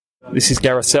This is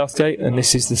Gareth Southgate, and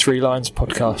this is the Three Lions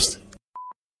podcast.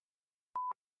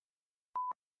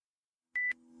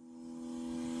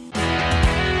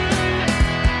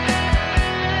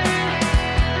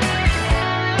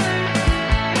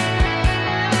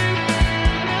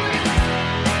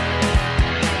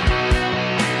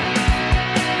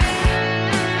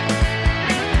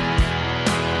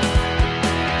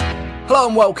 Hello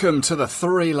and welcome to the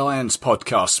Three Lions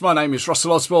podcast. My name is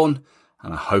Russell Osborne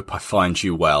and I hope I find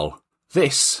you well.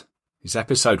 This is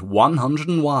episode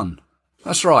 101.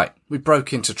 That's right, we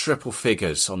broke into triple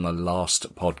figures on the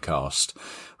last podcast,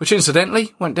 which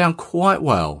incidentally went down quite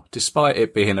well, despite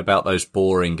it being about those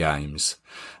boring games.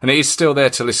 And it is still there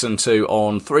to listen to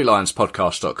on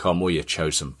threelionspodcast.com or your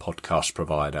chosen podcast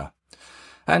provider.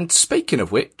 And speaking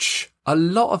of which, a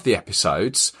lot of the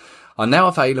episodes are now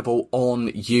available on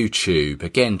YouTube.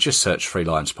 Again, just search Three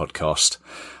Lions Podcast.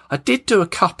 I did do a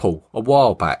couple a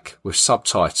while back with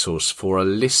subtitles for a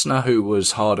listener who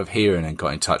was hard of hearing and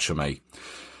got in touch with me.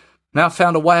 Now I've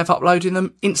found a way of uploading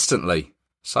them instantly,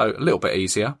 so a little bit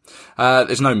easier.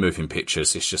 There's no moving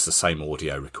pictures, it's just the same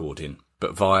audio recording,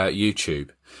 but via YouTube.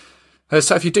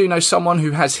 So if you do know someone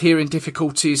who has hearing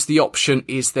difficulties, the option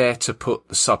is there to put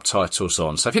the subtitles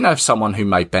on. So if you know of someone who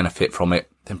may benefit from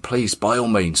it, then please, by all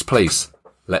means, please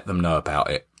let them know about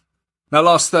it. Now,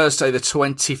 last Thursday, the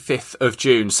 25th of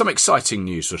June, some exciting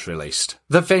news was released.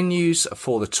 The venues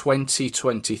for the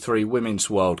 2023 Women's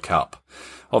World Cup.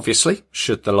 Obviously,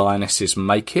 should the Lionesses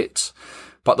make it,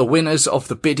 but the winners of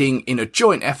the bidding in a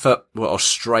joint effort were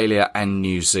Australia and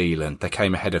New Zealand. They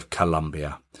came ahead of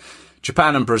Colombia.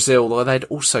 Japan and Brazil, though they'd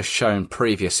also shown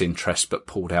previous interest but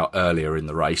pulled out earlier in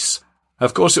the race.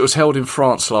 Of course, it was held in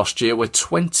France last year where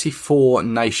 24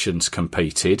 nations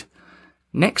competed.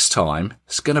 Next time,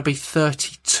 it's going to be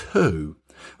 32,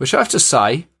 which I have to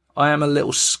say I am a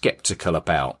little sceptical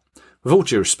about. With all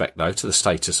due respect, though, to the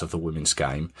status of the women's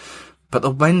game. But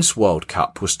the Men's World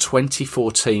Cup was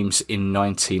 24 teams in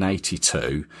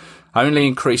 1982, only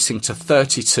increasing to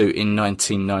 32 in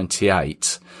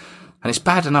 1998. And it's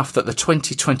bad enough that the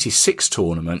 2026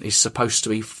 tournament is supposed to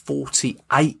be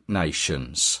 48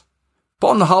 nations. But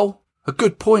on the whole, a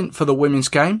good point for the women's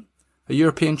game. A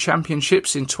European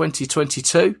Championships in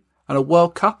 2022 and a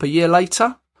World Cup a year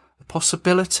later. The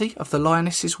possibility of the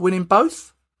Lionesses winning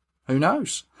both? Who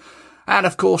knows? And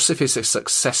of course, if it's a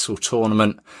successful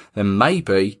tournament, then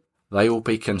maybe they will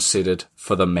be considered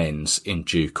for the men's in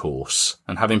due course.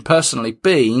 And having personally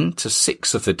been to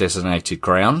 6 of the designated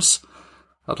grounds,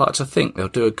 I'd like to think they'll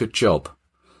do a good job.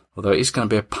 Although it is going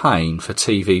to be a pain for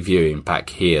TV viewing back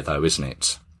here though, isn't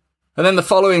it? And then the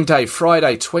following day,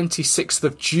 Friday, 26th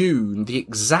of June, the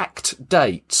exact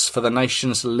dates for the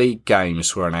Nations League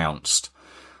games were announced.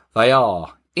 They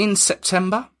are in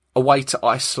September, away to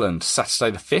Iceland,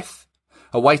 Saturday the 5th,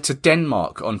 away to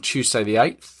Denmark on Tuesday the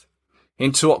 8th,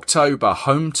 into October,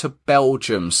 home to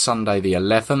Belgium, Sunday the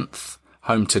 11th,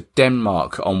 home to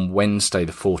Denmark on Wednesday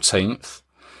the 14th,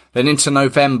 then into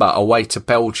November, away to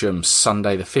Belgium,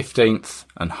 Sunday the 15th,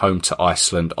 and home to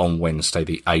Iceland on Wednesday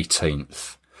the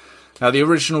 18th. Now, the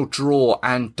original draw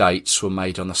and dates were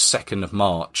made on the 2nd of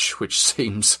March, which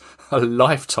seems a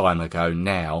lifetime ago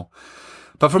now.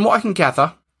 But from what I can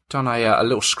gather, done a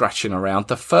little scratching around,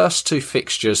 the first 2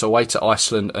 fixtures away to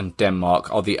Iceland and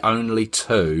Denmark are the only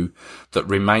 2 that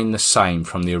remain the same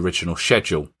from the original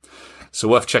schedule. So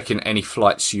worth checking any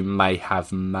flights you may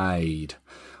have made.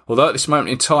 Although at this moment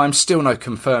in time, still no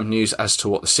confirmed news as to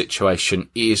what the situation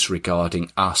is regarding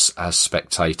us as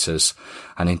spectators.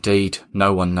 And indeed,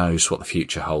 no one knows what the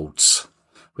future holds.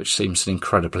 Which seems an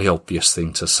incredibly obvious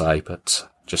thing to say, but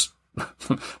just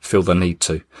feel the need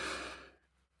to.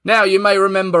 Now, you may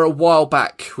remember a while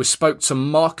back, we spoke to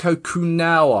Marco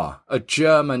Kunauer, a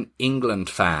German England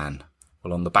fan.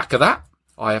 Well, on the back of that,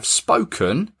 I have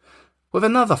spoken with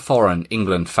another foreign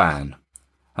England fan.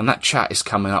 And that chat is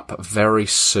coming up very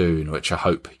soon, which I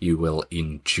hope you will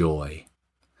enjoy.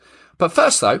 But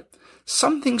first, though,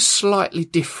 something slightly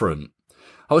different.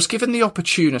 I was given the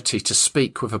opportunity to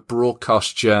speak with a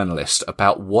broadcast journalist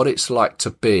about what it's like to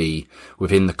be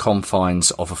within the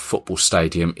confines of a football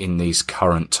stadium in these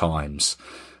current times.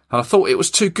 And I thought it was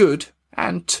too good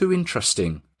and too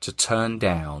interesting to turn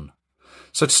down.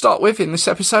 So to start with, in this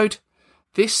episode,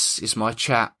 this is my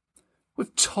chat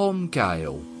with Tom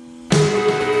Gayle.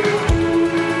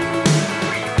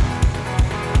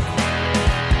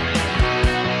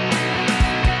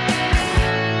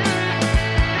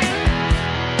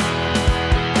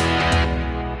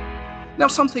 Now,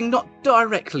 something not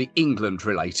directly England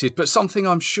related, but something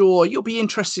I'm sure you'll be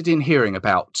interested in hearing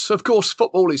about. Of course,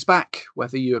 football is back,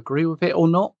 whether you agree with it or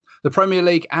not. The Premier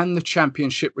League and the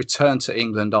Championship return to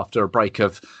England after a break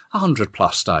of 100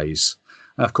 plus days.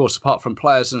 And of course, apart from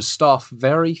players and staff,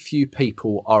 very few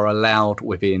people are allowed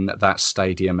within that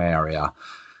stadium area.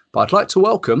 But I'd like to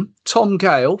welcome Tom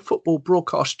Gayle, football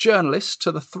broadcast journalist,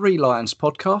 to the Three Lions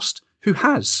podcast, who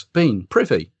has been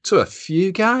privy to a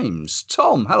few games.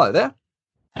 Tom, hello there.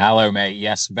 Hello, mate.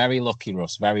 Yes, very lucky,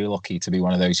 Russ. Very lucky to be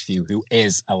one of those few who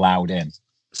is allowed in.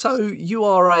 So you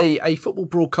are a football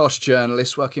broadcast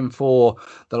journalist working for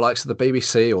the likes of the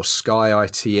BBC or Sky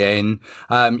ITN.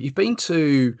 You've been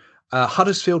to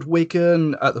Huddersfield,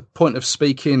 Wigan at the point of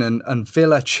speaking, and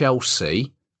Villa,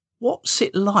 Chelsea. What's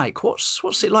it like?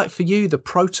 What's it like for you? The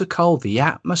protocol, the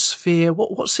atmosphere.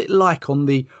 What's it like on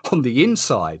the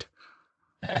inside?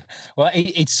 Well,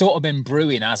 it's sort of been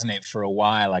brewing, hasn't it, for a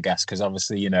while, I guess, because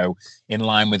obviously, in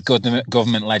line with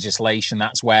government legislation,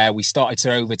 that's where we started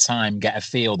to, over time, get a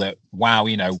feel that, wow,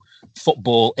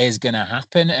 football is going to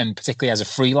happen. And particularly as a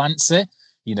freelancer,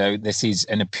 this is,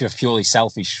 in a purely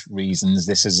selfish reasons,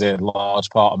 this is a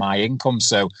large part of my income.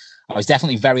 So I was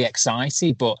definitely very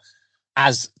excited. But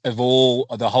as of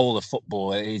the whole of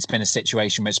football, it's been a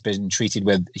situation which has been treated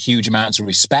with huge amounts of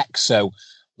respect. So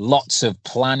lots of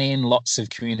planning, lots of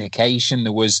communication.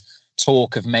 There was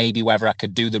talk of maybe whether I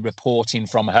could do the reporting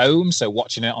from home, so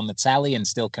watching it on the telly and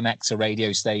still connect to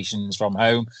radio stations from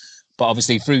home. But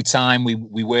obviously through time,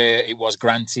 it was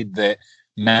granted that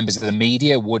members of the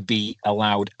media would be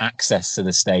allowed access to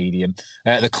the stadium.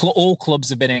 All clubs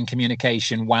have been in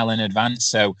communication well in advance,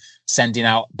 so sending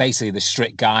out basically the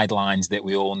strict guidelines that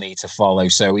we all need to follow.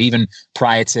 So even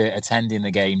prior to attending the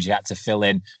games, you had to fill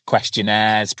in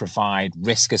questionnaires, provide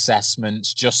risk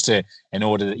assessments, in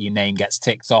order that your name gets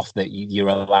ticked off that you're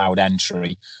allowed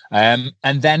entry. And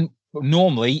then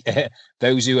normally,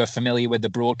 those who are familiar with the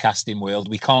broadcasting world,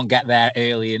 we can't get there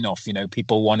early enough.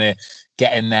 People want to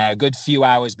get in there a good few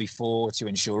hours before to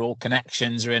ensure all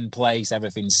connections are in place,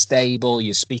 everything's stable,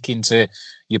 you're speaking to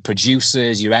your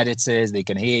producers, your editors, they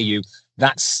can hear you.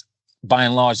 That's by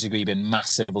and large degree been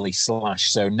massively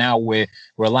slashed. So now we're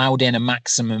allowed in a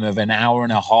maximum of an hour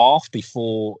and a half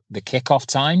before the kickoff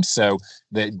time. So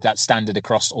that's standard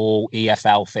across all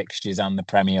EFL fixtures and the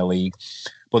Premier League.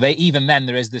 But even then,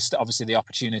 there is obviously the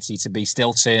opportunity to be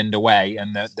still turned away.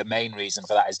 And the main reason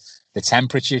for that is the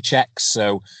temperature checks.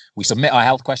 So we submit our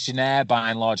health questionnaire. By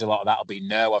and large, a lot of that will be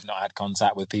no, I've not had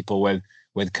contact with people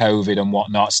with COVID and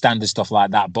whatnot, standard stuff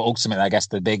like that. But ultimately, I guess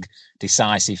the big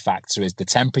decisive factor is the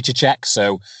temperature check.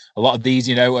 So a lot of these,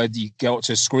 you go up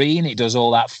to a screen, it does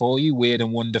all that for you. Weird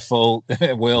and wonderful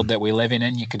world that we live in.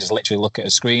 You can just literally look at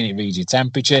a screen, it reads your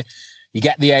temperature. You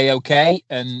get the A-OK,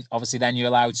 and obviously then you're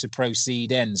allowed to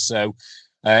proceed in. So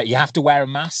you have to wear a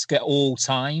mask at all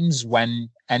times when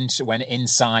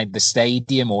inside the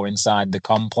stadium or inside the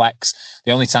complex.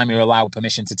 The only time you're allowed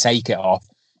permission to take it off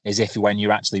is when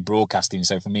you're actually broadcasting.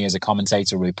 So for me as a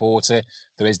commentator, reporter,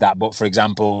 there is that. But for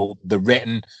example, the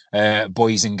written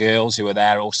boys and girls who are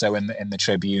there also in the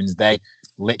tribunes, they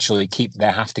literally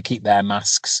have to keep their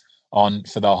masks on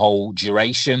for the whole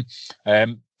duration.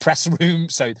 Press room,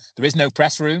 so there is no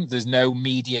press room, there's no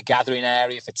media gathering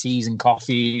area for teas and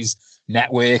coffees,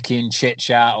 networking, chit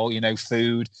chat, or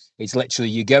food. It's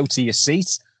literally you go to your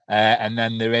seat, and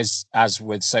then there is, as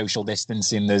with social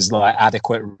distancing, there's like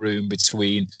adequate room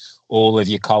between all of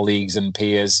your colleagues and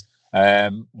peers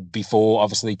before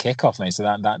obviously kickoff, mate. So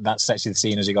that sets you the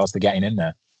scene as regards to getting in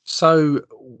there. So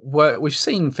we've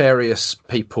seen various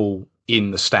people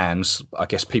in the stands, I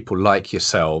guess people like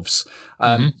yourselves.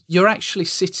 You're actually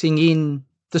sitting in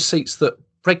the seats that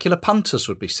regular punters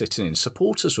would be sitting in,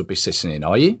 supporters would be sitting in,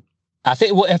 are you? I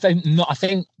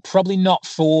think probably not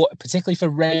particularly for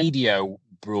radio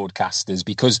broadcasters,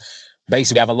 because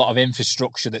basically we have a lot of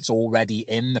infrastructure that's already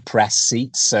in the press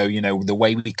seats. So, the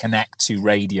way we connect to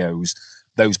radios,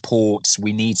 those ports,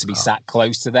 we need to be sat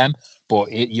close to them.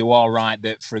 But you are right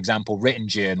that, for example, written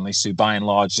journalists who by and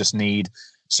large just need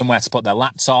somewhere to put their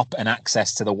laptop and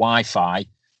access to the Wi-Fi,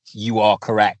 you are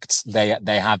correct. They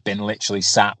have been literally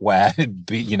sat where,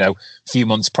 a few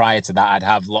months prior to that, I'd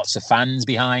have lots of fans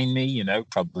behind me,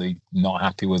 probably not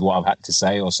happy with what I've had to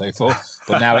say or so forth.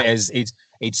 But now it's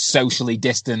socially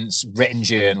distanced written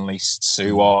journalists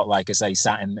who are, like I say,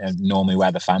 sat in normally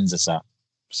where the fans are sat.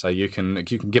 So you can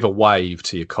give a wave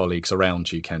to your colleagues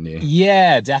around you, can you?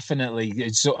 Yeah, definitely.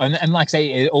 And like I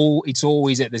say, it's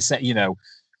always at the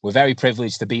we're very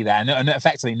privileged to be there, and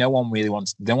effectively, no one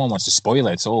wants to spoil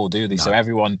it at all, do they? No. So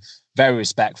everyone very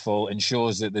respectful,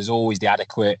 ensures that there's always the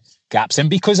adequate gaps, and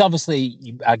because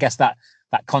obviously, I guess that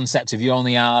concept of you're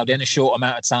only allowed in a short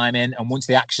amount of time in, and once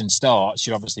the action starts,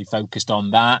 you're obviously focused on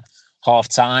that. half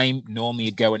time, normally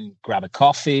you'd go and grab a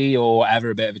coffee or whatever,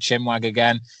 a bit of a chinwag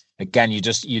again. Again, you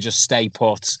just stay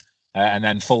put, and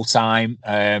then full time.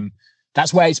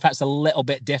 That's where it's perhaps a little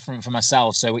bit different for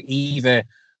myself. So either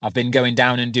I've been going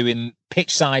down and doing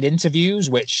pitch side interviews,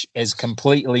 which is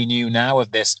completely new now,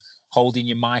 of this holding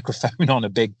your microphone on a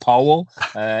big pole.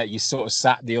 You sort of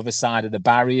sat the other side of the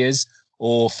barriers,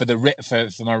 or for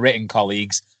my written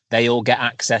colleagues, they all get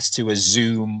access to a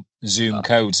Zoom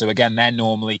code. So again, they're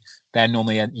normally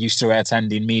used to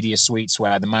attending media suites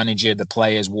where the manager, the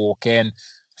players walk in,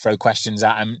 throw questions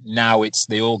at them. Now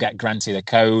they all get granted a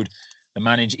code.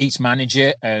 Each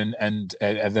manager and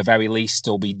at the very least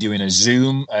will be doing a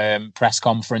Zoom press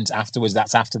conference afterwards.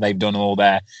 That's after they've done all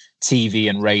their TV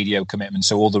and radio commitments.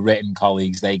 So all the written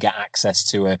colleagues, they get access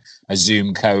to a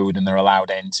Zoom code, and they're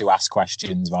allowed in to ask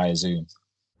questions via Zoom.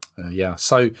 Yeah.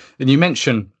 So, and you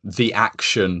mentioned the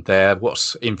action there.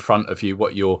 What's in front of you?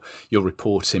 What you're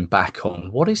reporting back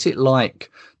on? What is it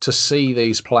like to see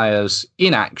these players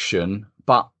in action,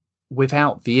 but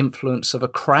without the influence of a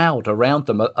crowd around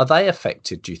them? Are they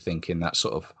affected, do you think, in that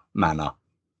sort of manner?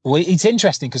 Well, it's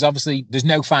interesting because obviously there's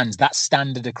no fans. That's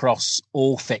standard across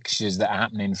all fixtures that are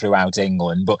happening throughout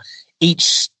England. But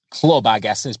each club, I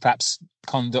guess, has perhaps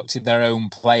conducted their own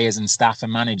players and staff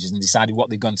and managers and decided what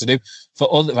they're going to do.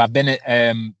 I've been at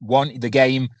the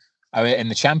game in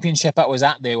the Championship I was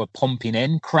at. They were pumping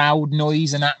in crowd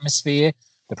noise and atmosphere.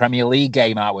 The Premier League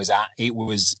game I was at, it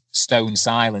was stone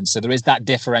silent. So there is that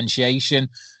differentiation.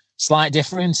 Slight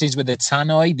differences with the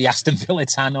tannoy. The Aston Villa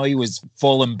tannoy was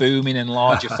full and booming and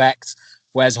large effects,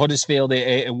 whereas Huddersfield,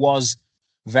 it was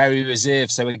very reserved.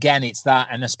 So again, it's that.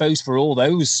 And I suppose for all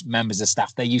those members of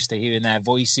staff, they're used to hearing their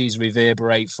voices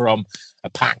reverberate from a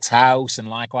packed house, and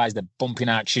likewise they're bumping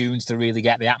out tunes to really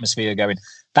get the atmosphere going.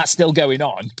 That's still going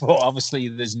on, but obviously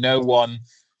there's no one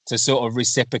to sort of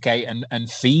reciprocate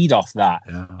and feed off that.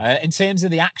 Yeah. In terms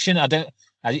of the action,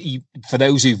 for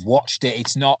those who've watched it,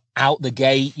 it's not out the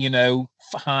gate,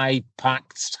 high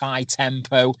packed, high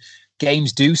tempo.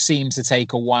 Games do seem to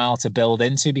take a while to build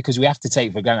into, because we have to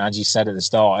take for granted, as you said at the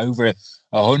start, over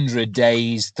 100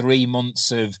 days, 3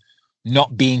 months of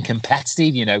not being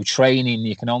competitive, training.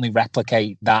 You can only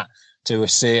replicate that to a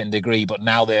certain degree, but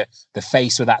now they're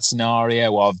faced with that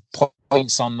scenario of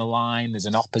points on the line. There's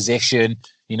an opposition,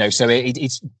 so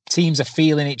it's teams are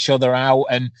feeling each other out.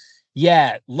 And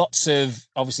yeah, lots of,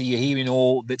 obviously you're hearing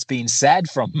all that's being said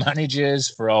from managers,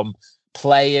 from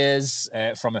players,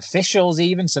 from officials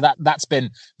even. So that's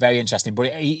been very interesting. But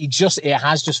it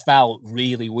has just felt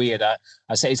really weird.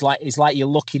 I say it's like you're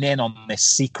looking in on this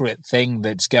secret thing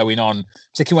that's going on,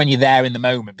 particularly when you're there in the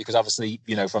moment, because obviously,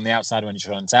 from the outside when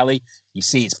you're on telly, you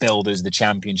see its builders, the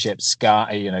Championship, Sky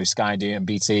doing,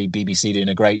 BT, BBC doing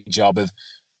a great job of,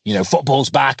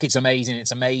 football's back. It's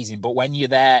amazing. But when you're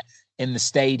there in the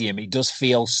stadium, it does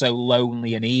feel so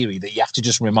lonely and eerie that you have to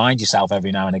just remind yourself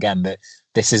every now and again that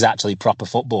this is actually proper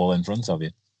football in front of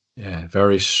you. Yeah,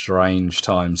 very strange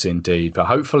times indeed. But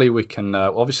hopefully we can,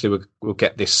 obviously we'll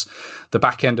get the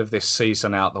back end of this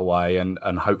season out the way, and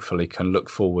hopefully can look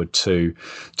forward to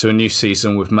a new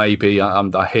season with maybe,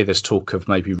 I hear there's talk of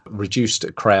maybe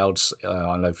reduced crowds.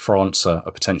 I know France are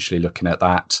potentially looking at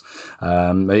that.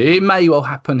 It may well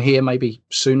happen here, maybe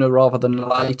sooner rather than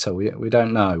later. We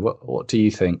don't know. What do you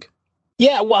think?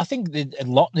 Yeah, well, I think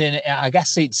I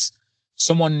guess it's,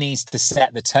 someone needs to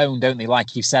set the tone, don't they?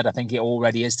 Like you said, I think it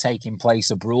already is taking place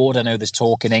abroad. I know there's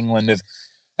talk in England of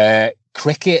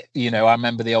cricket. I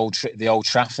remember the old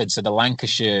Trafford. So the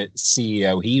Lancashire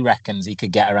CEO, he reckons he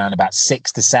could get around about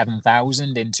 6,000 to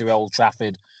 7,000 into Old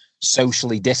Trafford,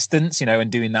 socially distanced,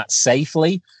 and doing that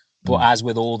safely. But as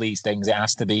with all these things, it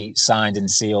has to be signed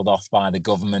and sealed off by the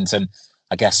government. And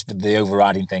I guess the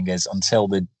overriding thing is, until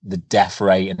the death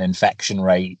rate and infection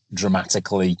rate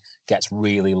dramatically gets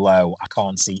really low, I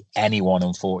can't see anyone,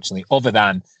 unfortunately, other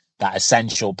than that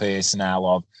essential personnel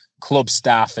of club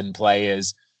staff and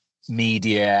players,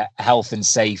 media, health and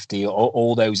safety,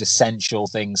 all those essential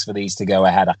things for these to go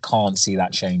ahead. I can't see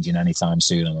that changing anytime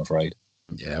soon, I'm afraid.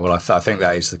 Yeah, well, I think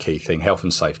that is the key thing. Health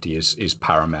and safety is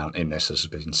paramount in this, as has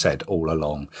been said all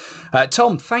along.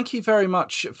 Tom, thank you very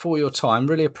much for your time.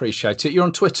 Really appreciate it. You're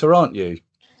on Twitter, aren't you?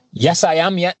 Yes, I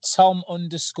am. Yeah,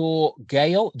 Tom_Gayle,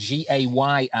 Gayle,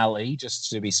 just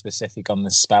to be specific on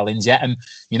the spellings. Yeah, and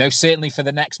certainly for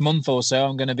the next month or so,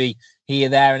 I'm going to be here,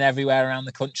 there, and everywhere around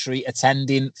the country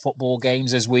attending football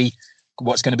games as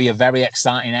what's going to be a very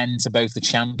exciting end to both the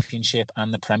Championship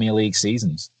and the Premier League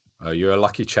seasons. Oh, you're a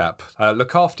lucky chap.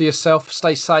 Look after yourself,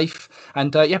 stay safe,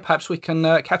 and perhaps we can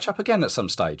catch up again at some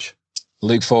stage.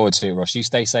 Look forward to it, Russ. You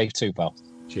stay safe too, pal.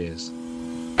 Cheers.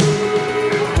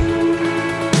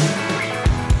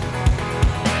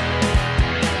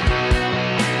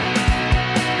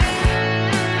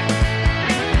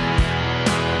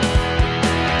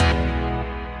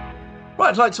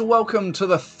 I'd like to welcome to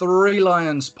the Three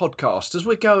Lions podcast as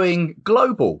we're going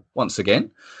global once again.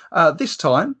 This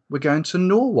time we're going to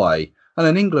Norway and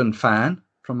an England fan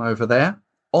from over there,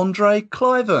 Endre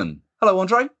Kleiven. Hello,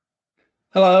 Endre.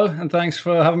 Hello, and thanks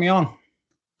for having me on.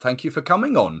 Thank you for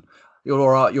coming on.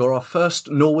 You're our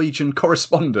first Norwegian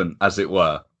correspondent, as it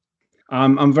were.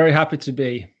 I'm very happy to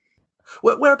be.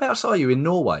 Whereabouts are you in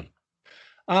Norway?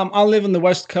 I live on the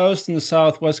west coast, in the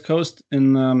southwest coast,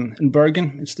 in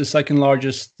Bergen. It's the second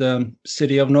largest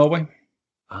city of Norway.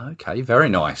 Okay, very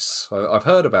nice. I've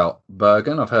heard about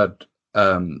Bergen. I've heard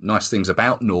nice things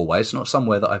about Norway. It's not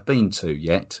somewhere that I've been to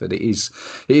yet, but it is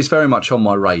very much on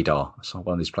my radar. It's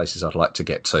one of these places I'd like to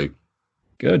get to.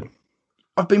 Good.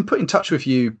 I've been put in touch with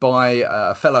you by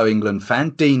a fellow England fan,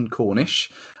 Dean Cornish,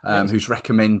 Yes. who's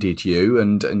recommended you,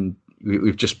 and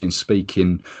we've just been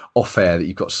speaking off air that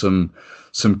you've got some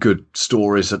good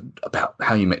stories about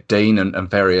how you met Dean and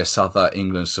various other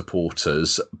England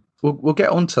supporters. We'll get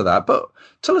on to that, but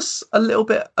tell us a little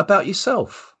bit about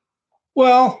yourself.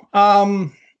 Well,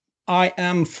 I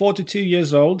am 42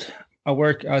 years old. I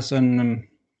work as an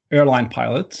airline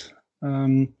pilot,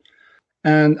 and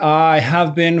I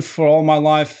have been for all my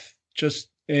life just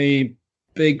a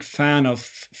big fan of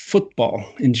football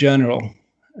in general,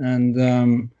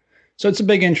 and so it's a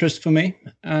big interest for me.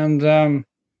 And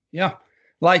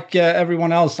like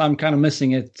everyone else, I'm kind of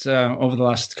missing it over the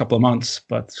last couple of months,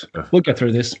 but we'll get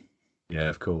through this. Yeah,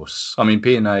 of course. I mean,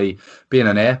 being an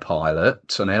airline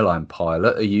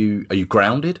pilot, are you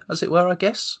grounded, as it were, I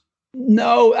guess?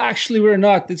 No, actually, we're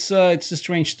not. It's a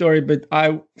strange story, but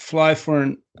I fly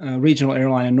for a regional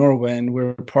airline in Norway, and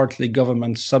we're partly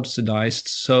government subsidized.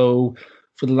 So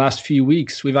for the last few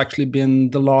weeks, we've actually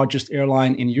been the largest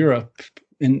airline in Europe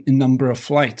in number of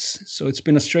flights. So it's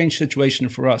been a strange situation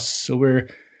for us. So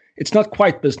it's not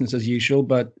quite business as usual,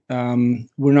 but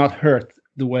we're not hurt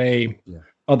the way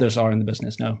others are in the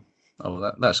business now.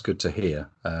 Oh, that's good to hear.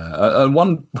 And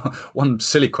one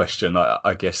silly question,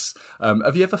 I guess.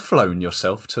 Have you ever flown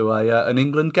yourself to an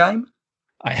England game?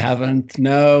 I haven't.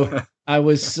 No, I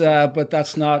was, but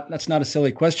that's not a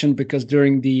silly question, because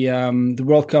during the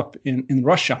World Cup in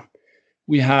Russia,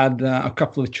 we had a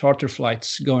couple of charter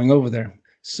flights going over there.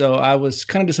 So I was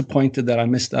kind of disappointed that I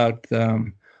missed out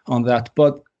on that.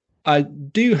 But I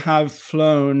do have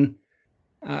flown.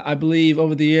 I believe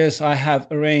over the years I have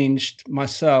arranged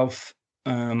myself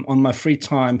on my free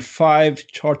time 5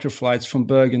 charter flights from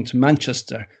Bergen to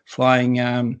Manchester,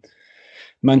 flying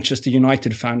Manchester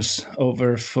United fans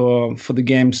over for the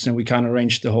games, and we kind of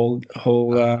arranged the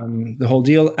whole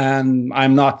deal. And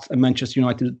I'm not a Manchester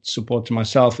United supporter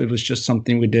myself. It was just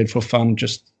something we did for fun,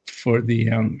 just for the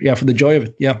for the joy of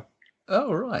it. Yeah.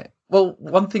 Oh, right. Well,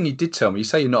 one thing you did tell me, you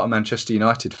say you're not a Manchester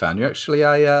United fan. You're actually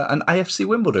an AFC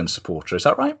Wimbledon supporter. Is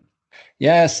that right?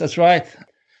 Yes, that's right.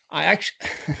 I actually,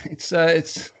 it's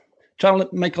trying to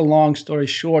make a long story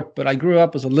short, but I grew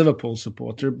up as a Liverpool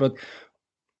supporter. But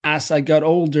as I got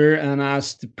older and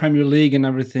as the Premier League and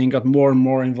everything got more and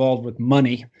more involved with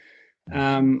money,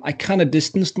 I kind of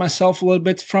distanced myself a little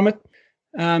bit from it.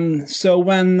 So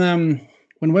when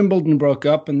Wimbledon broke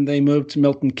up and they moved to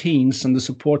Milton Keynes, and the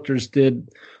supporters did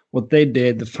what they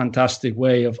did, the fantastic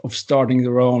way of starting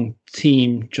their own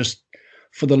team just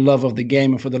for the love of the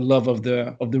game and for the love of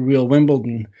the real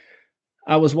Wimbledon.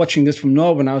 I was watching this from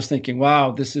Norway and I was thinking,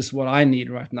 wow, this is what I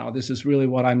need right now. This is really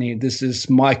what I need. This is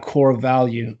my core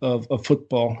value of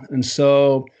football. And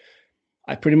so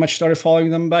I pretty much started following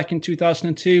them back in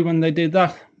 2002 when they did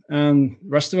that. And the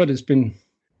rest of it has been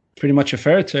pretty much a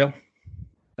fairy tale.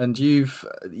 And you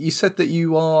said that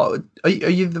you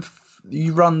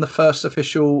run the first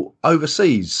official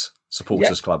overseas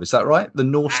supporters club, is that right? The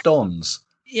Norse Dons.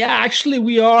 Yeah, actually,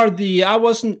 we are I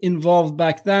wasn't involved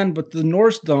back then, but the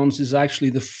Norse Dons is actually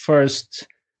the first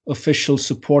official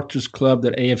supporters club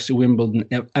that AFC Wimbledon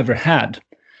ever had.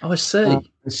 Oh, I see.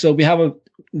 So we have a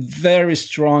very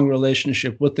strong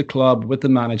relationship with the club, with the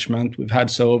management. We've had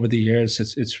so over the years.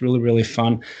 It's really, really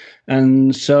fun.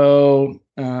 And so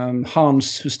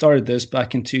Hans, who started this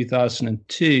back in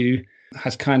 2002,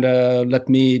 has kind of let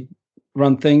me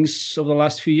run things over the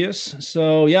last few years.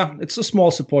 So yeah, it's a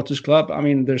small supporters club. I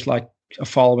mean, there's like a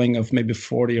following of maybe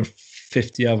 40 or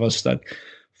 50 of us that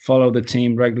follow the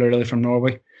team regularly from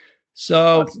Norway.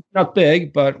 So not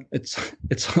big, but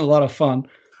it's a lot of fun.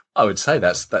 I would say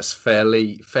that's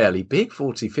fairly big,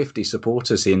 40, 50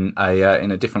 supporters in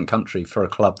a different country for a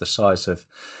club the size of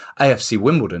AFC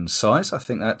Wimbledon's size. I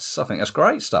think that's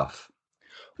great stuff.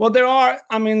 Well,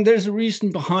 there's a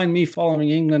reason behind me following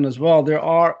England as well. There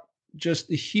are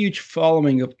just a huge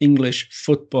following of English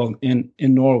football in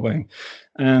Norway.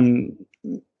 And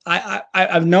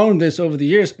I've known this over the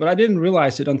years, but I didn't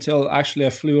realize it until actually I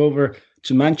flew over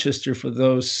to Manchester for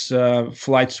those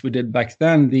flights we did back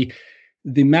then.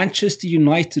 The Manchester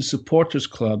United Supporters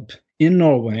Club in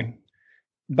Norway,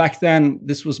 back then,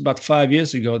 this was about 5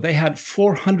 years ago, they had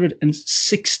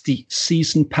 460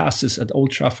 season passes at Old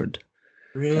Trafford.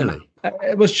 Really?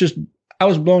 It was just, I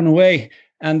was blown away.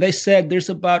 And they said there's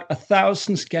about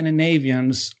 1,000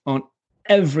 Scandinavians on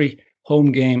every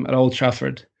home game at Old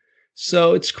Trafford.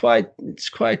 So it's quite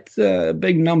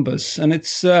big numbers. And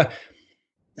it's, well,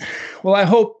 I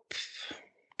hope,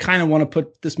 kind of want to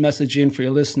put this message in for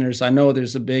your listeners. I know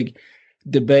there's a big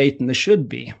debate, and there should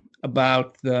be,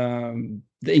 about the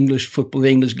English football, the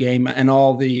English game, and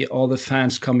all the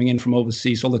fans coming in from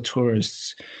overseas, all the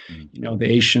tourists, the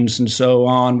Asians and so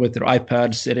on, with their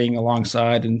iPads sitting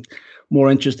alongside and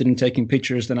more interested in taking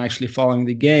pictures than actually following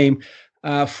the game.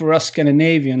 For us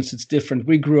Scandinavians, it's different.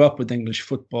 We grew up with English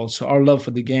football, so our love for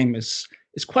the game is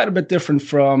quite a bit different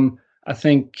from, I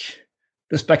think,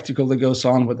 the spectacle that goes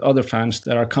on with other fans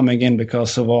that are coming in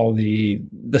because of all the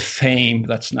fame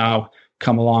that's now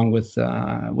come along with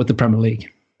the Premier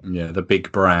League. Yeah, the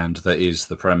big brand that is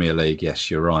the Premier League.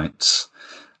 Yes, you're right.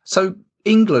 So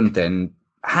England then,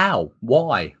 how?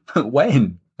 Why?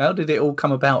 When? How did it all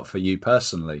come about for you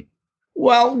personally?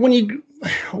 Well,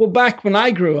 back when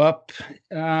I grew up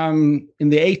in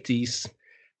the 80s,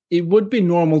 it would be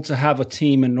normal to have a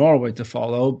team in Norway to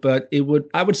follow, but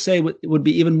I would say it would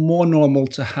be even more normal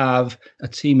to have a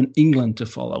team in England to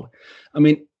follow. I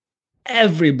mean,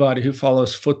 everybody who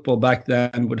follows football back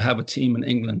then would have a team in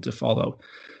England to follow.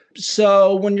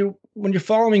 So when you're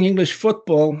following English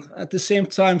football, at the same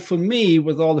time, for me,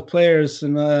 with all the players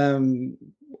and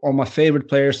all my favorite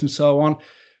players and so on,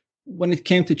 when it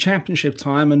came to championship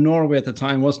time, and Norway at the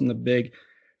time wasn't a big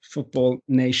football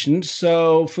nation,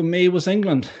 so for me it was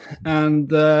England. And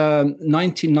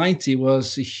 1990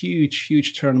 was a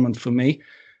huge tournament for me,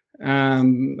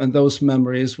 and those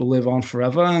memories will live on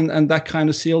forever, and that kind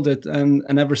of sealed it.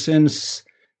 And ever since,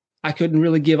 I couldn't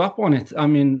really give up on it. I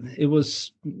mean,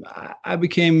 I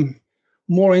became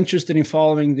more interested in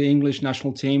following the English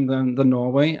national team than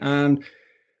Norway. And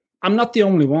I'm not the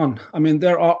only one. I mean,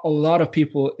 there are a lot of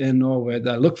people in Norway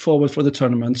that look forward for the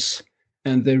tournaments,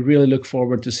 and they really look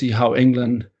forward to see how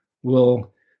England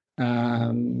will,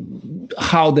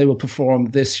 how they will perform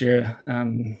this year.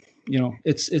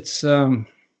 It's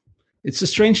a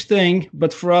strange thing,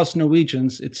 but for us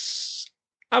Norwegians, it's,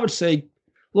 I would say,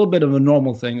 a little bit of a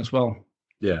normal thing as well.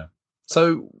 Yeah.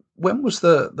 So when was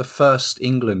the first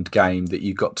England game that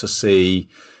you got to see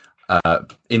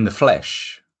in the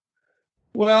flesh?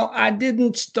 Well, I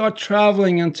didn't start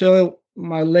traveling until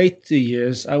my later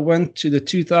years. I went to the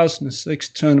 2006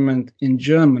 tournament in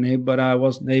Germany, but I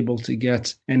wasn't able to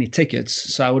get any tickets,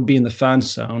 so I would be in the fan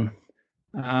zone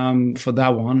for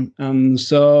that one. And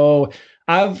so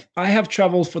I have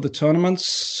traveled for the tournaments.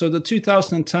 So the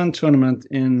 2010 tournament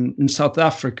in South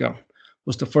Africa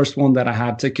was the first one that I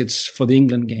had tickets for the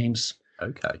England games.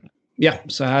 Okay. Yeah,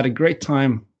 so I had a great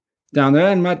time down there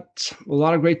and met a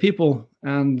lot of great people.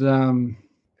 And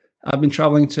I've been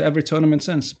traveling to every tournament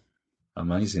since.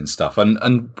 Amazing stuff.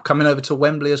 And coming over to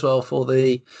Wembley as well for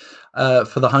the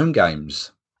home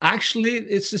games. Actually,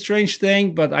 it's a strange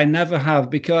thing, but I never have,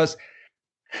 because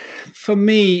for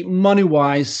me,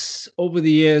 money-wise, over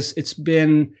the years, it's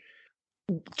been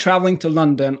traveling to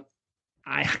London.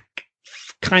 I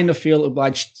kind of feel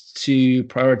obliged to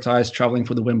prioritize traveling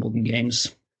for the Wimbledon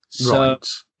games. So, right.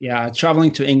 Yeah,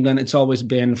 traveling to England, it's always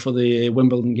been for the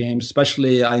Wimbledon games.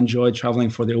 Especially, I enjoy traveling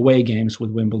for the away games with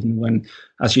Wimbledon when,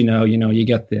 as you know, you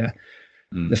get the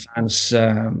fans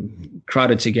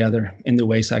crowded together in the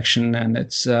away section, and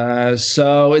it's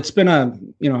so it's been a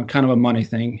kind of a money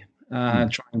thing,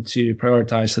 trying to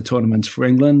prioritize the tournaments for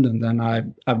England, and then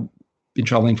I've been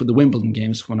traveling for the Wimbledon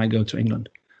games when I go to England.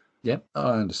 Yeah,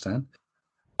 I understand.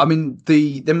 I mean,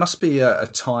 there must be a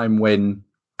time when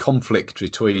conflict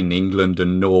between England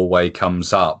and Norway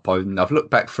comes up. I've looked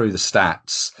back through the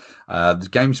stats, the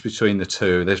games between the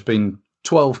two. There's been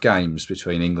 12 games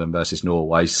between England versus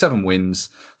Norway, 7 wins,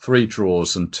 3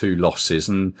 draws and 2 losses.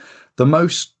 And the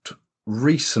most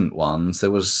recent ones, there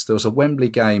was a Wembley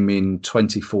game in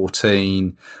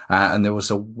 2014, and there was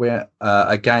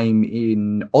a game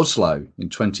in Oslo in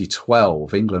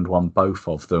 2012. England won both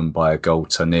of them by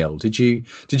 1-0. Did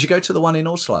you go to the one in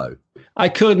Oslo? I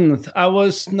couldn't. I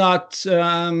was not.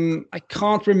 I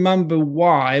can't remember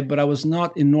why, but I was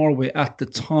not in Norway at the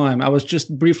time. I was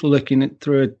just briefly looking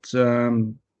through it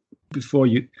before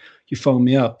you phoned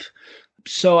me up.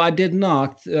 So I did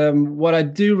not. What I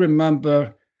do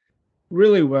remember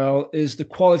really well is the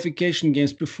qualification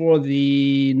games before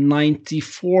the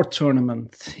 94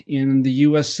 tournament in the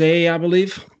USA, I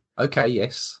believe. Okay,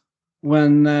 yes.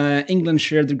 When England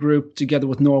shared the group together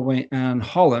with Norway and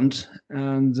Holland,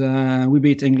 and we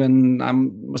beat England,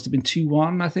 must have been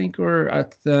 2-1, I think, or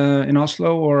in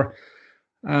Oslo, or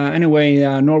anyway,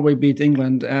 Norway beat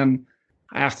England, and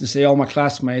I have to say all my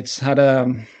classmates had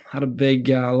a big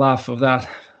laugh of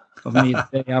me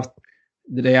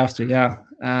the day after, yeah.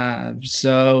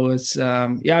 So it's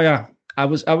yeah. I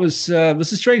was it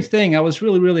was a strange thing. I was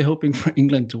really, really hoping for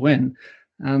England to win,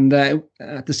 and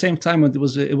at the same time, it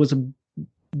was a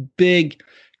big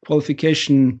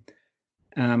qualification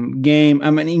game.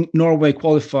 I mean, Norway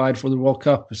qualified for the World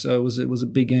Cup, so it was a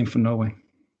big game for Norway.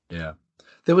 Yeah,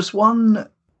 there was one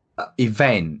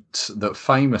event that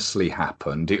famously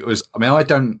happened. It was, I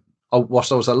mean,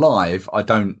 whilst I was alive, I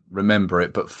don't remember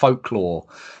it, but folklore.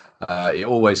 It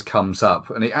always comes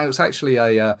up, and it was actually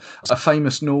a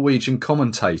famous Norwegian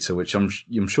commentator, which I'm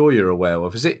sure you're aware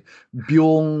of. Is it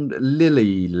Bjorn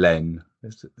Lillelen?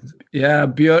 Yeah,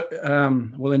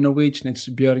 well, in Norwegian it's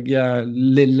Bjørg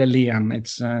Lillelien.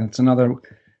 It's another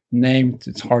name.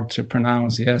 It's hard to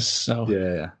pronounce. Yes, so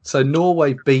yeah. So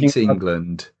Norway beat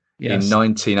England in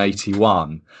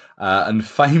 1981, and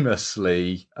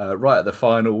famously, right at the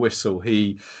final whistle,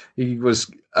 he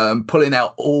was pulling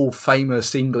out all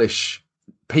famous English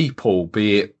people,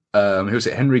 be it who was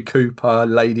it, Henry Cooper,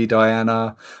 Lady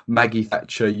Diana, Maggie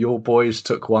Thatcher. Your boys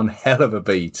took one hell of a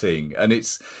beating, and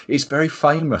it's very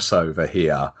famous over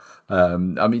here. I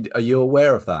mean, are you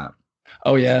aware of that?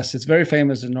 Oh yes, it's very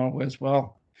famous in Norway as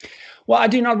well. Well, I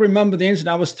do not remember the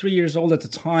incident. I was 3 years old at the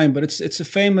time, but it's a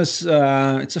famous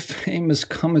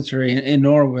commentary in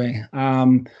Norway.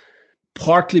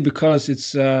 Partly because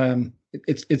it's a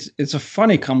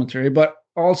funny commentary, but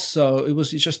also it's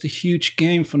just a huge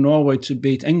game for Norway to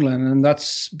beat England, and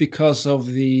that's because of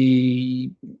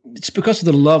the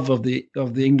love of the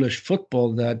English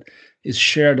football that is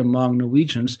shared among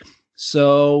Norwegians.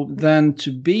 So then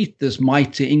to beat this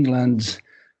mighty England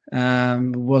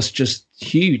was just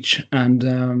huge, and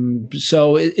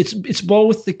so it's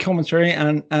both the commentary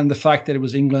and the fact that it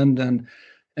was England, and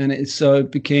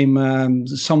it became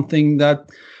something that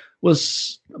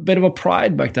was a bit of a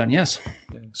pride back then. Yes,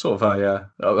 sort of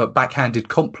a backhanded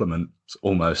compliment,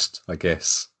 almost, I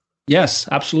guess. Yes,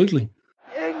 absolutely.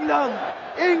 England,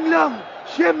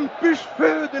 kjempers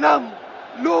fødeland.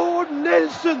 Lord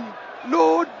Nelson,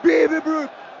 Lord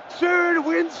Beaverbrook, Sir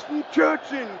Winston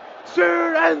Churchill,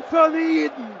 Sir Anthony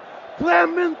Eden,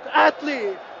 Clement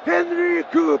Attlee, Henry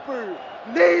Cooper,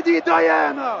 Lady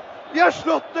Diana. Vi har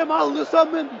slått dem alle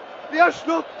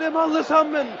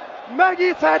sammen.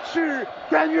 Maggie Thatcher,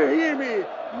 can you hear me?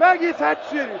 Maggie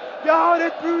Thatcher, jeg har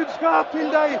et budskap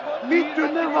til deg midt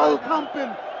under valgkampen.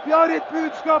 Vi har et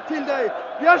budskap til deg.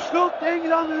 Vi har slått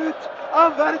England ut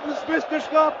av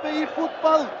verdensmesterskapet i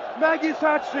fotball. Maggie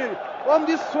Thatcher,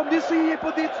 som de sier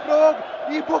på ditt språk,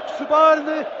 i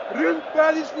boksebarene rundt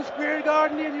Madison Square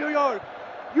Garden i New York.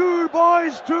 Your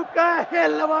boys took a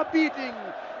hell of a beating.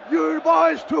 For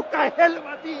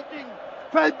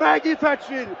Maggie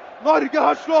Thatcher, Norge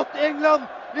har slått England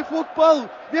i fotball.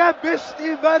 Vi er best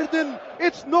i verden.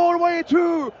 It's Norway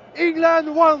 2, England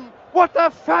 1. What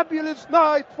a fabulous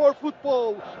night for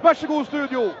football. Vær så god,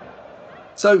 studio.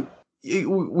 So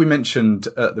we mentioned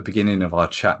at the beginning of our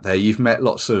chat there, you've met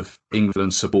lots of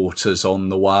England supporters on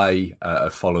the way,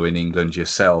 following England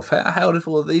yourself. How did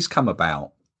all of these come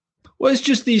about? Well, it's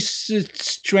just these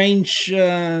strange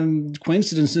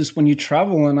coincidences when you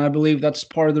travel, and I believe that's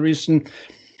part of the reason.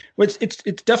 Well,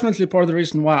 it's definitely part of the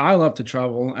reason why I love to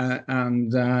travel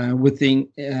and with the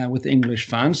English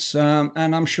fans,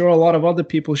 and I'm sure a lot of other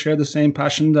people share the same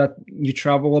passion, that you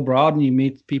travel abroad and you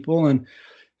meet people and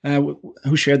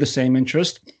who share the same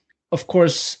interest. Of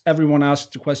course, everyone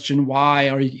asks the question, why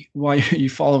are you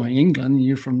following England?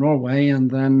 You're from Norway,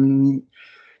 and then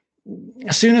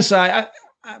as soon as I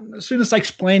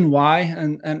explain why,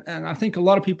 and I think a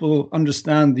lot of people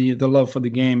understand the love for the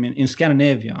game in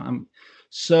Scandinavia.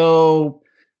 So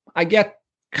I get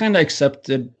kind of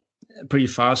accepted pretty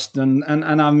fast, and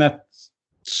I met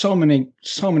so many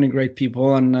great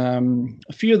people, and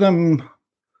a few of them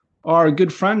are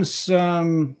good friends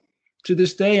to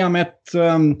this day. I met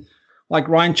like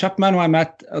Ryan Chapman, who I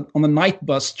met on the night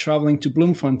bus traveling to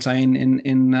Bloemfontein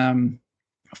in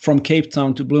from Cape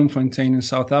Town to Bloemfontein in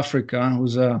South Africa. It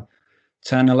was a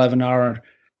 10-11 hour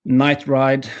night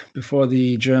ride before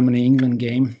the Germany-England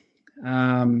game.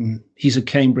 He's a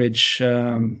Cambridge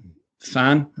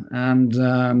fan,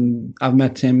 and I've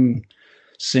met him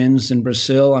since in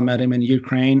Brazil. I met him in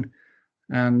Ukraine,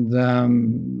 and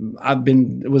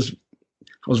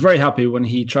was very happy when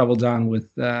he traveled down with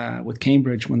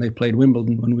Cambridge when they played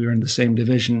Wimbledon when we were in the same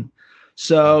division.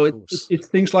 So it's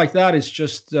things like that. It's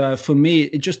just for me,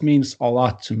 it just means a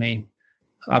lot to me.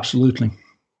 Absolutely.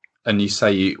 And you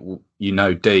say you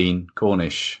know Dean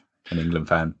Cornish, an England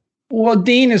fan. Well,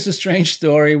 Dean is a strange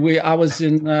story. I was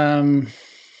in.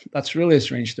 That's really a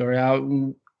strange story.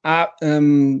 I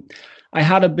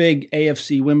had a big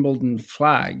AFC Wimbledon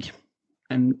flag,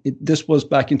 and this was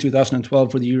back in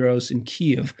 2012 for the Euros in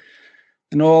Kiev,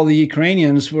 and all the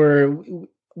Ukrainians were.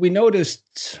 We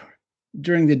noticed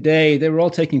during the day they were all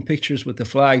taking pictures with the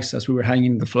flags as we were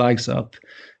hanging the flags up,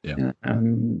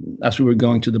 as we were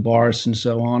going to the bars and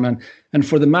so on. And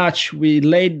for the match, we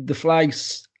laid the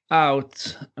flags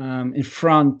out in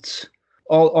front,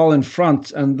 all in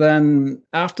front, and then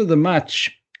after the match,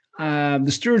 the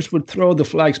stewards would throw the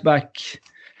flags back.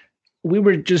 We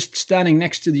were just standing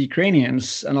next to the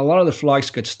Ukrainians, and a lot of the flags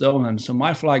got stolen. So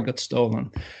my flag got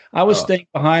stolen. I was staying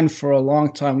behind for a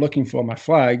long time looking for my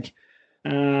flag,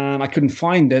 and I couldn't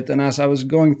find it. And as I was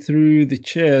going through the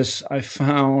chairs, I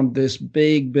found this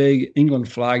big England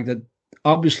flag that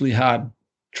obviously had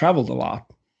traveled a lot.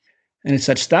 And it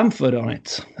said Stamford on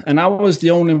it. And I was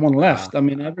the only one left. I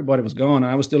mean, everybody was gone.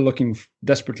 I was still looking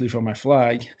desperately for my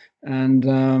flag.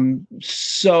 And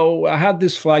so I had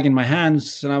this flag in my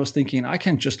hands, and I was thinking, I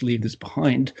can't just leave this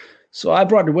behind. So I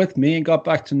brought it with me and got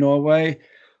back to Norway,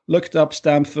 looked up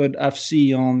Stamford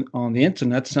FC on the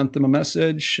internet, sent them a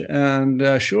message. And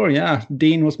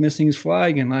Dean was missing his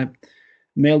flag, and I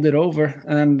mailed it over.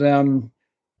 And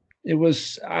it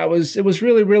was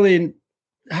really, really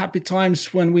happy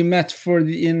times when we met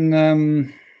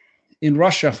in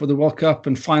Russia for the World Cup,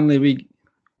 and finally we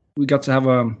got to have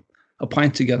a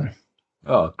pint together.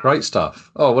 Oh, great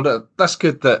stuff! Oh, well, that's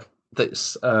good.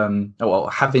 That's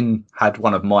having had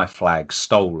one of my flags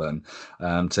stolen,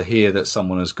 to hear that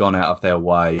someone has gone out of their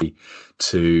way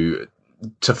to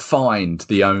find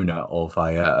the owner of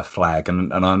a flag,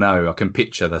 and I know I can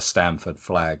picture the Stamford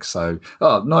flag. So,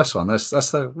 nice one.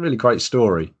 That's a really great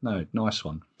story. No, nice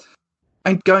one.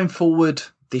 And going forward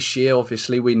this year,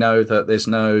 obviously, we know that there's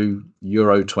no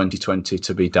Euro 2020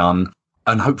 to be done,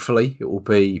 and hopefully it will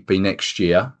be next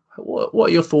year.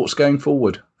 What are your thoughts going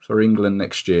forward for England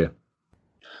next year?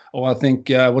 Oh, I think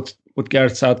what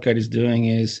Gareth Southgate is doing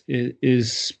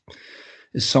is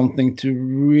something to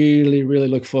really, really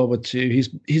look forward to.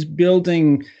 He's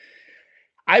building,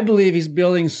 I believe, he's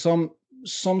building some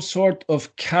sort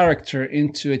of character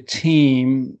into a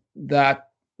team that,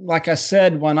 like I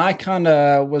said, when I kind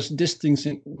of was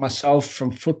distancing myself from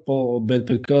football a bit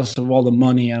because of all the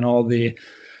money and all the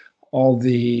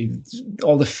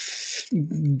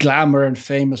glamour and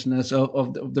famousness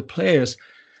of the players,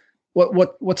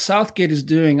 what Southgate is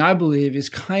doing, I believe, is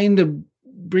kind of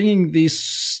bringing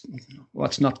these,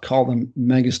 let's not call them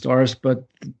megastars, but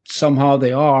somehow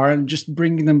they are, and just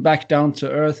bringing them back down to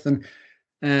earth and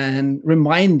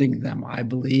reminding them, I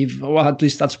believe, well, at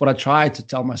least that's what I try to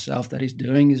tell myself that he's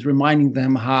doing, is reminding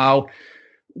them how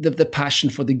the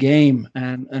passion for the game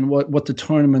and what the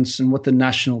tournaments and what the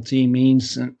national team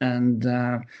means, and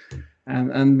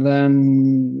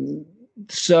then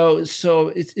so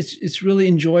it's really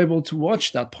enjoyable to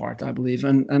watch that part, I believe,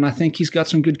 and I think he's got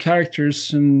some good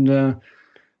characters, and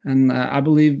I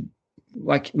believe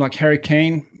like Harry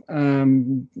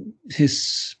Kane,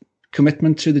 his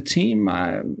commitment to the team.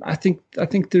 I think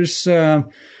there's so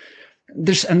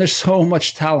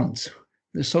much talent.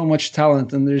 There's so much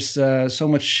talent, and there's so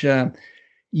much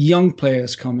young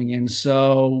players coming in.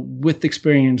 So with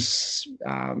experience,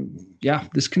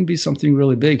 this can be something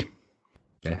really big.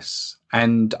 Yes,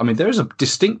 and I mean there is a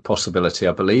distinct possibility,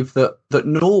 I believe, that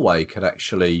Norway could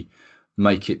actually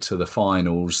make it to the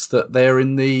finals. That they're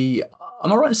in the.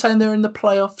 Am I right in saying they're in the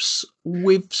playoffs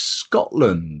with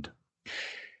Scotland?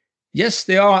 Yes,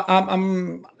 they are. I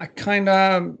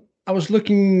was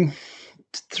looking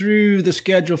through the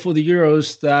schedule for the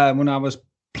Euros when I was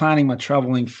planning my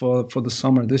traveling for the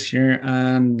summer this year,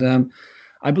 and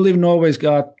I believe Norway's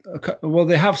got.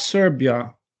 They have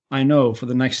Serbia, I know, for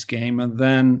the next game, and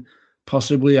then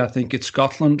possibly I think it's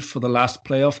Scotland for the last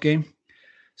playoff game.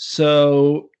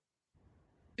 So,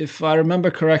 if I remember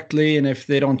correctly, and if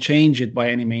they don't change it by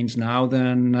any means now,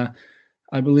 then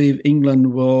I believe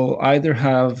England will either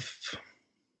have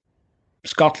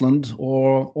Scotland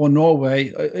or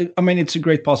Norway. I mean, it's a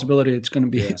great possibility it's going to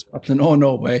be Scotland or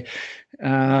Norway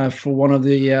for one of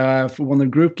the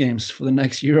group games for the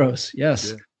next Euros.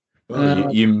 Yes. Yeah.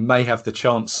 Well, you may have the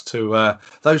chance to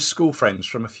those school friends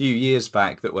from a few years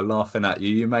back that were laughing at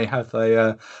you. You may have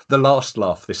the last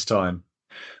laugh this time.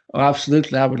 Oh,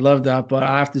 absolutely, I would love that. But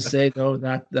I have to say though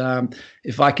that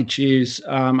if I could choose,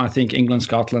 I think England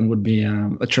Scotland would be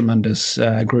a tremendous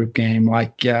group game.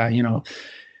 Like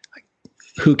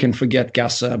who can forget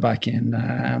Gassa back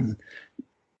in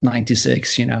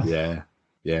 '96? Yeah.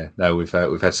 No, we've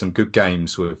had some good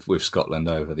games with Scotland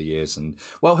over the years, and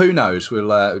well, who knows?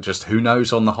 We'll who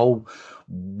knows on the whole.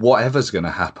 Whatever's going to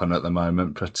happen at the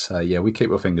moment, but we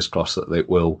keep our fingers crossed that it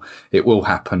will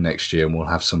happen next year, and we'll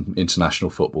have some international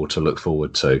football to look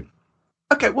forward to.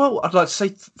 Okay, well, I'd like to say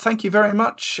thank you very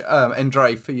much,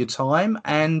 Endre, for your time,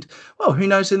 and well, who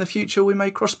knows, in the future we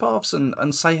may cross paths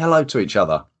and say hello to each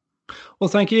other. Well,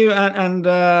 thank you, and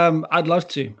I'd love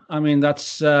to. I mean,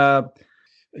 that's a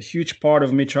huge part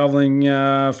of me traveling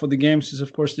for the games is,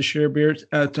 of course, to share beers,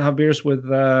 to have beers with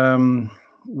the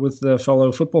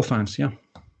fellow football fans. Yeah.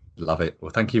 Love it.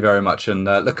 Well, thank you very much, and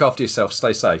look after yourself.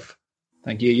 Stay safe.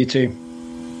 Thank you. You too.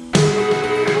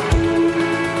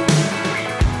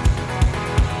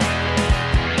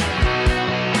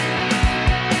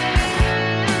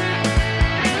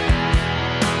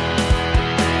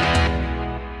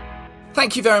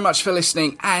 Thank you very much for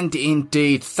listening, and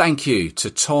indeed thank you to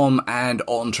Tom and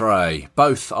Endre.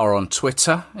 Both are on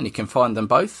Twitter, and you can find them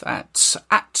both at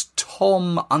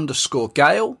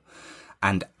Tom_Gayle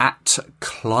and at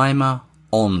Kleiven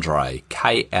Endre,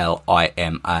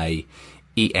 KLIMAENDRE.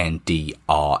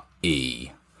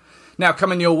 Now,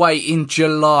 coming your way in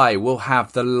July, we'll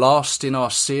have the last in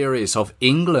our series of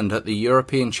England at the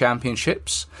European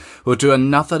Championships. We'll do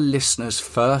another listener's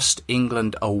first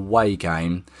England away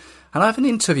game. And I have an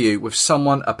interview with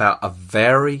someone about a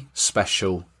very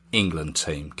special England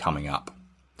team coming up.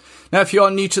 Now, if you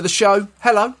are new to the show,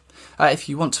 hello. If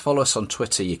you want to follow us on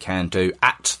Twitter, you can do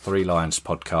at 3 Lions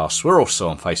Podcast. We're also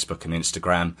on Facebook and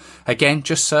Instagram. Again,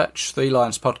 just search 3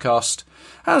 Lions Podcast.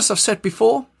 And as I've said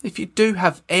before, if you do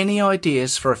have any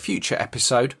ideas for a future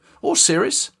episode or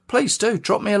series, please do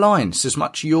drop me a line. It's as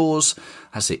much yours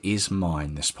as it is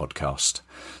mine, this podcast.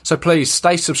 So please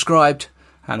stay subscribed.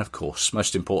 And of course,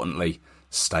 most importantly,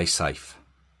 stay safe.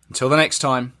 Until the next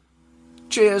time,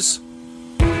 cheers.